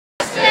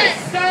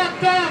Justice! Stop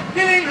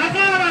killing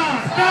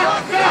Hazara!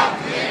 Stop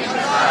killing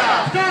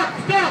Hazara!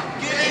 Stop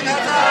Killing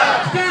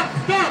Hazara!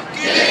 Stop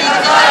Killing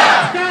Hazara!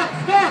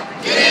 Stop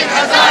Killing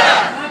Hazara!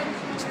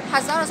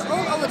 Hazaras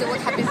all over the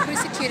world have been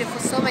persecuted for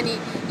so many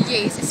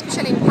years,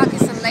 especially in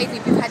Pakistan lately.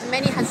 We've had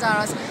many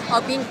Hazaras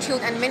are being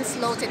killed and men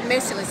slaughtered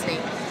mercilessly.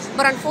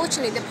 But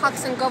unfortunately, the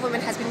Pakistan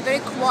government has been very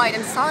quiet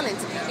and silent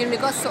in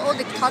regards to all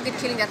the target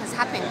killing that has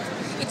happened.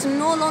 It's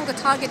no longer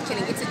target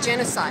killing, it's a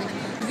genocide.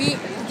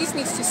 This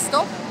needs to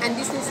stop, and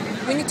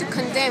we need to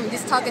condemn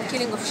this target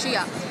killing of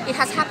Shia. It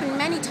has happened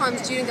many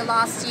times during the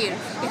last year.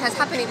 It has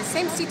happened in the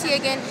same city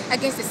again,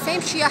 against the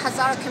same Shia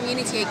Hazara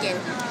community again.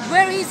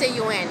 Where is the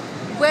UN?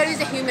 Where is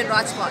the Human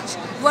Rights Watch?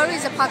 Where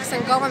is the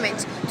Pakistan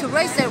government to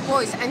raise their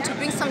voice and to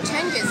bring some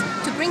changes,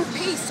 to bring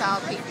peace to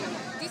our people?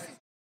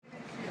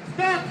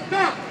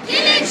 Stop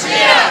Killing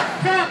Shia!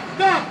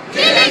 Stop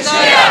Killing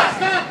Shia!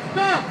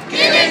 Stop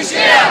Killing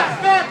Shia!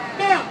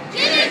 Stop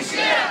Killing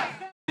Shia!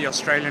 The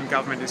Australian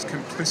government is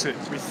complicit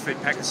with the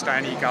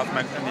Pakistani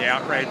government and the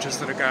outrages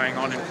that are going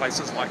on in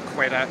places like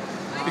Quetta,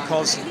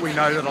 because we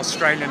know that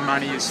Australian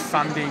money is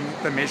funding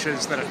the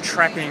measures that are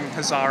trapping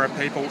Hazara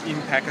people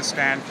in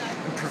Pakistan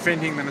and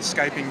preventing them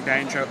escaping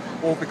danger,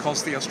 all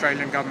because the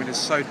Australian government is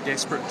so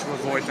desperate to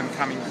avoid them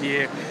coming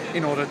here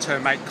in order to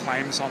make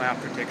claims on our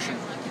protection.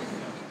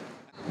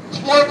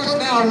 Close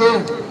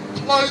Nauru,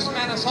 close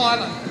Manus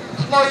Island,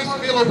 close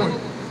Villawood,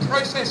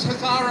 process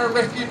Hazara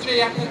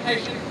refugee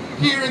application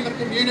here in the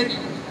community,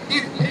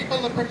 give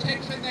people the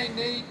protection they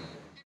need.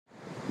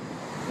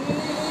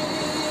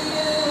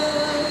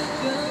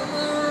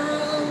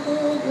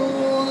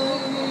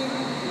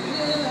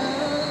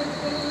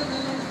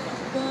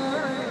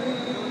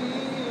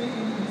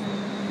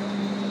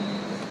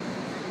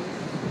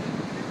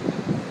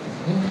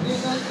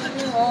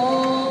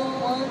 Oh,